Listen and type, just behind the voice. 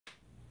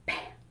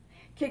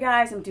Okay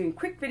guys, I'm doing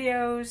quick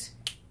videos,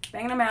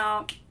 banging them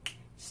out,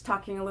 just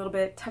talking a little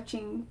bit,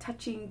 touching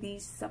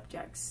these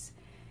subjects.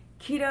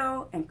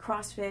 Keto and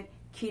CrossFit,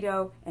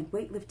 keto and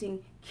weightlifting,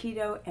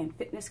 keto and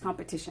fitness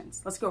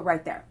competitions. Let's go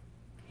right there.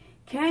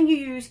 Can you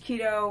use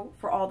keto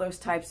for all those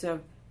types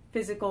of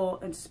physical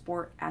and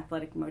sport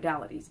athletic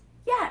modalities?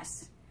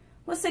 Yes.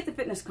 Let's take the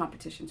fitness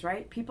competitions,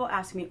 right? People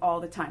ask me all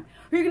the time,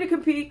 are you going to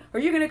compete?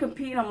 Are you going to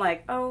compete? And I'm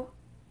like, oh,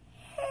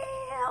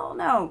 hell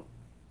no.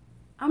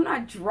 I'm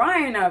not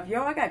dry enough,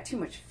 yo. I got too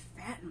much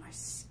fat in my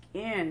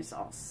skin. It's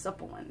all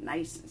supple and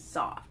nice and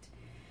soft.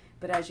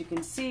 But as you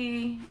can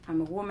see,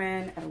 I'm a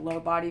woman at a low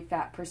body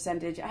fat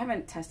percentage. I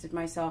haven't tested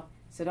myself,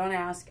 so don't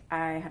ask.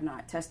 I have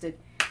not tested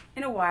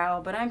in a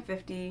while, but I'm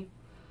 50.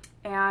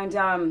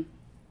 And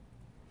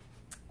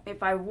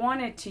if I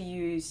wanted to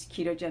use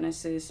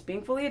ketogenesis,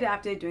 being fully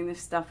adapted, doing this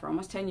stuff for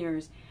almost 10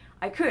 years,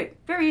 I could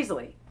very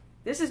easily.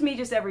 This is me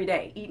just every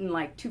day, eating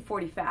like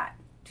 240 fat,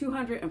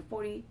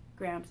 240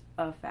 grams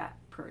of fat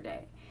per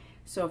day.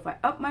 So if I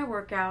up my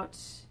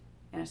workouts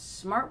in a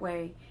smart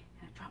way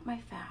and I drop my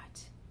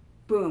fat,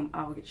 boom,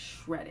 I will get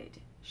shredded.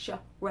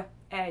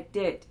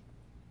 Shredded.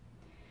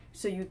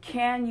 So you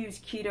can use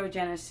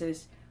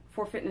ketogenesis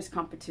for fitness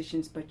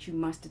competitions, but you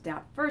must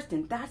adapt first.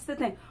 And that's the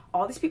thing.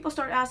 All these people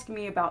start asking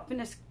me about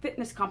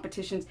fitness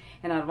competitions,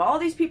 and out of all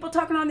these people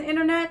talking on the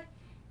internet,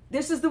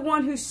 this is the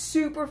one who's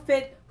super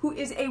fit, who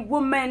is a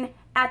woman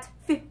at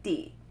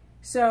 50.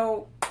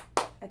 So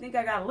I think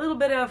I got a little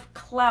bit of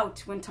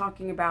clout when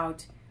talking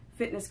about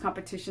fitness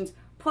competitions.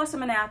 Plus,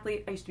 I'm an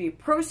athlete. I used to be a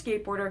pro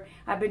skateboarder.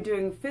 I've been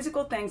doing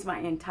physical things my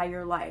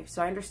entire life,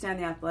 so I understand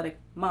the athletic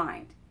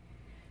mind.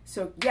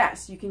 So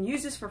yes, you can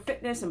use this for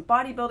fitness and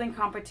bodybuilding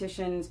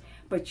competitions,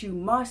 but you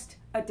must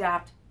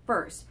adapt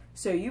first.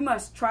 So you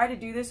must try to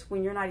do this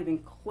when you're not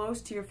even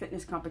close to your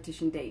fitness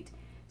competition date.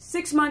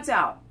 6 months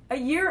out, a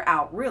year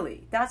out,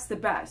 really. That's the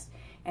best.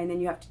 And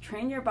then you have to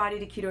train your body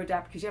to keto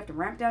adapt because you have to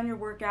ramp down your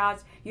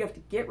workouts. You have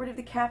to get rid of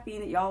the caffeine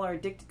that y'all are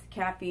addicted to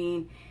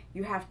caffeine.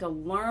 You have to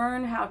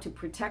learn how to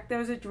protect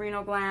those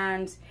adrenal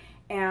glands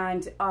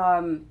and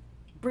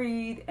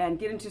breathe and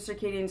get into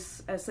circadian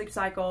sleep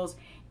cycles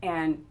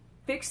and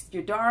fix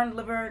your darn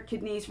liver,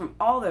 kidneys from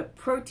all the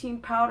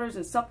protein powders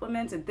and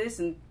supplements and this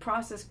and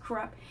processed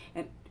crap.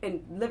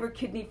 And liver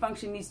kidney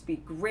function needs to be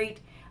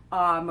great.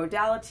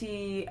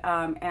 Modality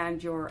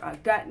and your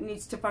gut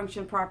needs to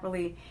function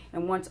properly,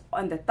 and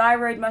the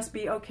thyroid must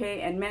be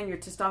okay, and men, your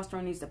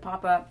testosterone needs to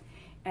pop up,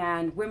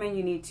 and women,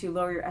 you need to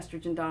lower your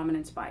estrogen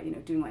dominance by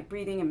doing like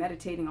breathing and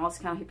meditating, all this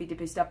kind of hippy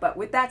dippy stuff. But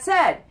with that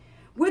said,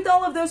 with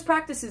all of those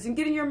practices and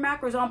getting your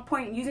macros on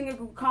point and using a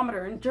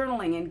glucometer and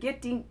journaling and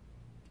getting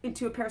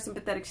into a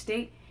parasympathetic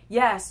state,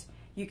 yes,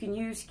 you can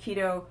use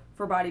keto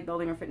for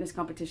bodybuilding or fitness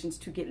competitions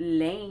to get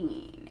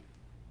lean.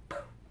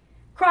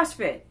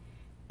 CrossFit,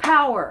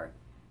 power,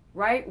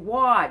 right?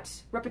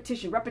 Watts,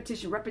 repetition,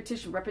 repetition,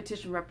 repetition,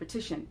 repetition,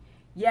 repetition.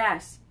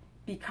 Yes,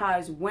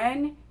 because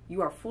when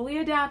you are fully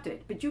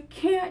adapted, but you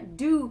can't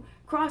do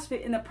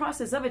CrossFit in the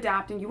process of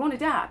adapting, you won't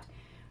adapt.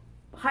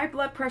 High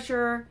blood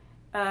pressure,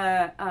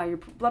 your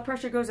blood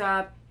pressure goes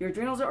up, your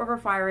adrenals are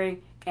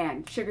overfiring,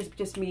 and sugar's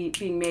just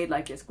being made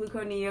like this.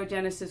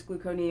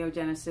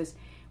 Gluconeogenesis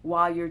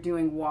while you're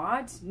doing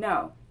WODs.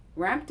 No.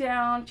 Ramp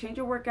down, change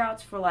your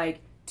workouts for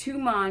like 2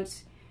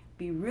 months,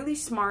 be really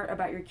smart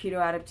about your keto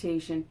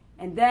adaptation,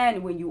 and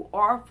then when you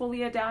are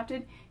fully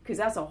adapted, because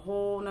that's a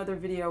whole nother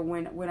video,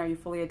 when are you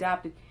fully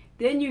adapted,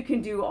 then you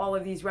can do all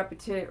of these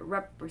repetitive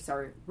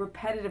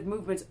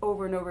movements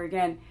over and over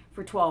again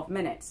for 12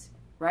 minutes,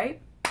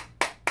 right?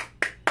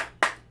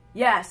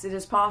 Yes, it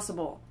is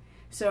possible.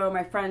 So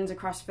my friend's a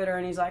CrossFitter,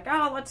 and he's like,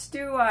 oh, let's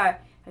do,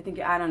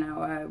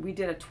 we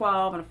did a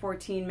 12 and a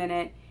 14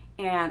 minute,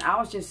 and I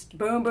was just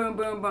boom, boom,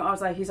 boom, boom. I was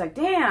like, he's like,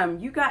 damn,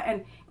 you got,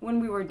 and when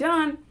we were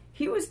done,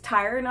 he was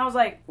tired, and I was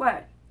like,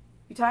 what?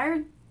 You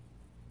tired?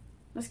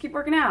 Let's keep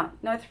working out.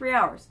 Another 3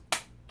 hours.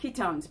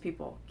 Ketones,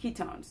 people.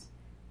 Ketones.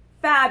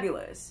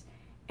 Fabulous.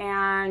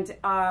 And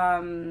I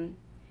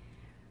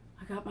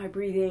got my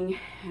breathing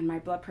and my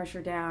blood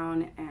pressure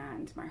down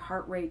and my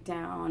heart rate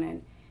down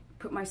and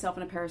put myself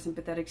in a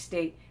parasympathetic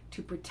state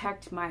to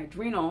protect my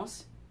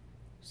adrenals.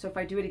 So if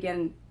I do it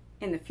again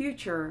in the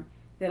future,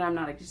 then I'm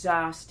not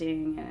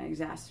exhausting and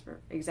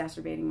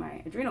exacerbating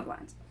my adrenal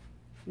glands.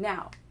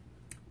 Now,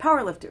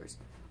 powerlifters.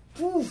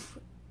 Oof,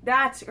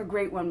 that's a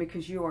great one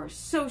because you are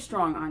so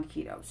strong on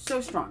keto.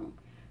 So strong.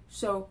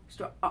 So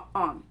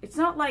strong. It's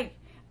not like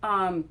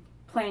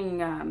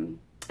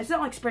it's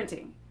not like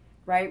sprinting,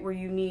 right? Where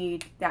you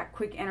need that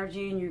quick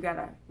energy and you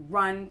gotta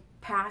run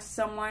past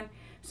someone.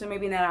 So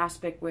maybe in that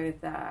aspect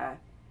with, I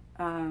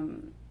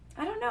don't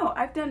know.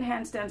 I've done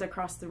handstands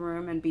across the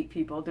room and beat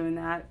people doing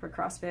that for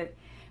CrossFit.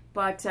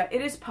 But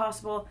it is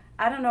possible.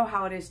 I don't know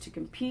how it is to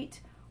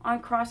compete on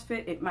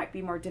CrossFit. It might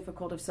be more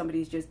difficult if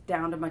somebody's just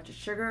down a bunch of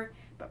sugar.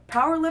 But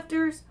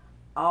powerlifters,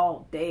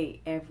 all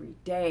day, every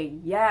day,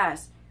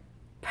 yes.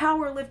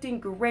 Powerlifting,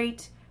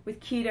 great with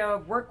keto.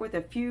 I've worked with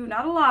a few,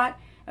 not a lot,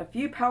 a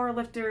few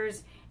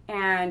powerlifters,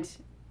 and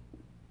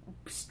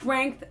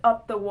strength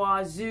up the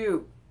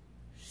wazoo.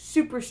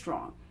 super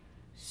strong,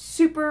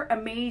 super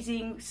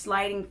amazing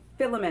sliding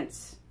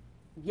filaments.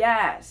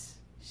 Yes,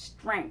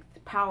 strength,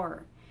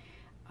 power.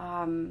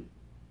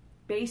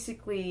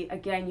 Basically,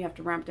 again, you have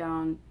to ramp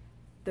down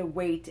the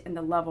weight and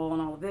the level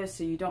and all of this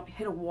so you don't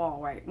hit a wall,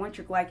 right? Once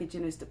your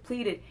glycogen is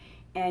depleted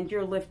and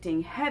you're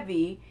lifting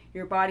heavy,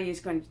 your body is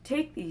going to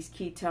take these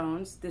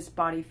ketones, this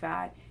body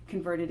fat,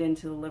 convert it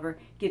into the liver,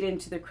 get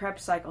into the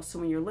Krebs cycle. So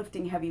when you're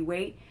lifting heavy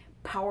weight,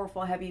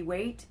 powerful heavy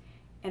weight,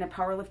 in a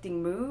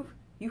powerlifting move,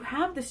 you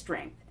have the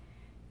strength.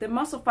 The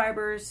muscle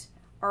fibers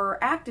are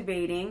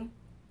activating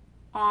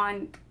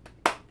on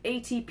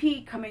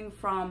ATP coming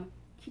from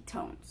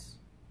ketones.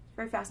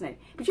 Very fascinating.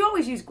 But you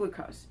always use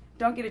glucose.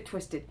 Don't get it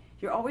twisted.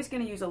 You're always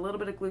going to use a little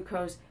bit of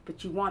glucose,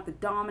 but you want the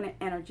dominant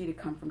energy to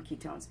come from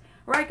ketones.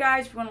 All right,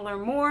 guys, if you want to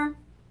learn more,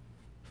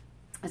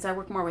 as I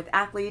work more with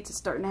athletes, it's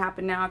starting to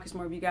happen now because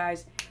more of you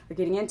guys are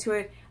getting into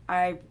it.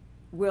 I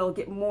will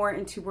get more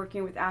into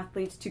working with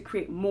athletes to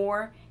create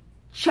more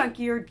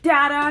chunkier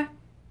data,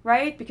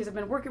 right? Because I've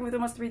been working with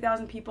almost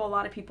 3,000 people. A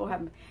lot of people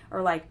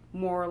are like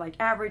more like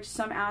average,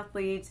 some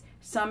athletes,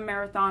 some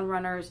marathon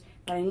runners,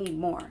 but I need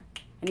more.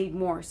 I need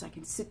more so I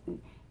can sit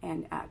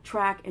and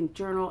track and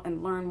journal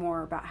and learn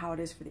more about how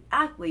it is for the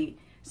athlete,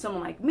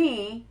 someone like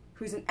me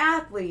who's an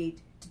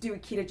athlete, to do a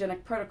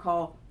ketogenic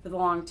protocol for the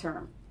long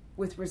term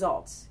with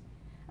results.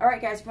 All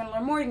right, guys, if you want to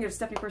learn more, you can go to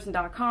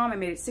stephanieperson.com. I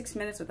made it 6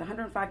 minutes with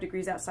 105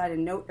 degrees outside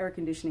and no air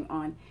conditioning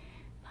on.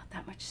 Not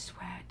that much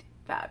sweat.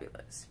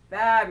 Fabulous.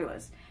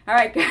 Fabulous. All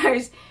right,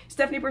 guys,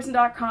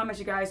 stephanieperson.com. As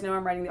you guys know,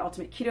 I'm writing the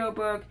Ultimate Keto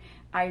book.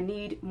 I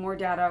need more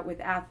data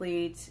with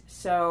athletes,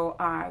 so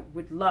I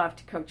would love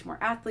to coach more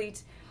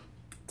athletes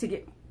to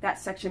get that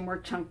section more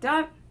chunked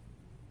up.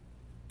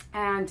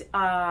 And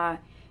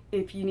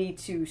if you need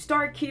to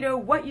start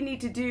keto, what you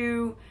need to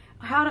do,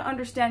 how to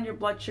understand your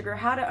blood sugar,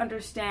 how to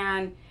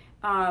understand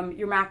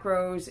your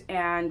macros,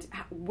 and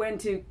when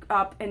to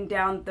up and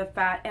down the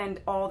fat, and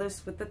all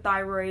this with the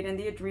thyroid and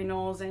the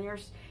adrenals and your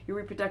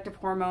reproductive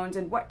hormones,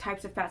 and what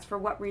types of fats for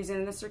what reason,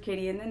 and the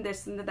circadian and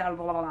this and the that,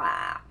 blah, blah,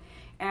 blah.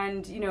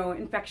 And, you know,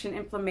 infection,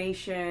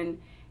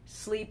 inflammation,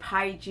 sleep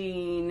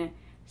hygiene,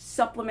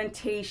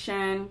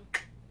 supplementation.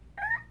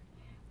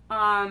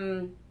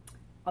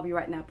 I'll be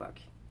writing that book.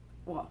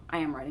 Well, I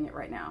am writing it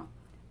right now.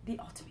 The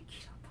Ultimate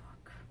Keto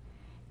book.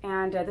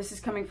 And this is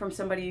coming from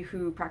somebody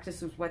who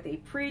practices what they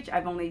preach.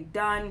 I've only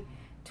done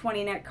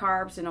 20 net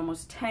carbs in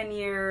almost 10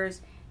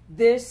 years.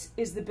 This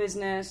is the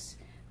business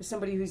with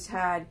somebody who's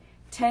had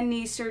 10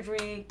 knee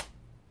surgeries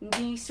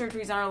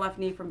on her left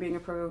knee from being a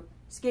pro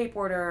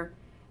skateboarder.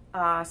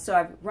 So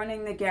I'm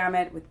running the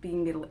gamut with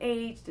being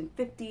middle-aged and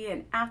 50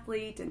 and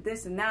athlete and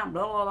this and that,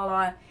 blah, blah, blah,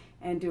 blah,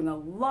 and doing a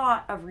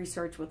lot of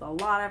research with a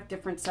lot of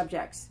different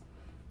subjects.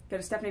 Go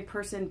to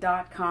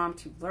stephanieperson.com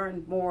to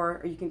learn more,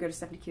 or you can go to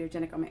Stephanie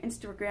Ketogenic on my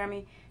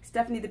Instagram,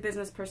 Stephanie the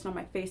Business Person on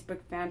my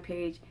Facebook fan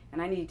page,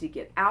 and I need to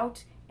get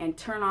out and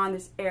turn on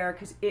this air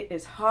because it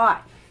is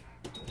hot.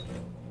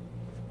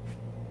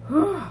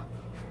 You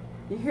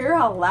hear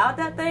how loud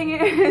that thing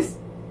is?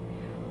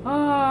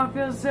 Oh, it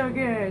feels so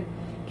good.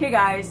 Okay,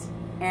 guys,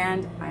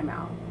 and I'm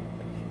out.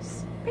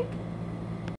 Peace.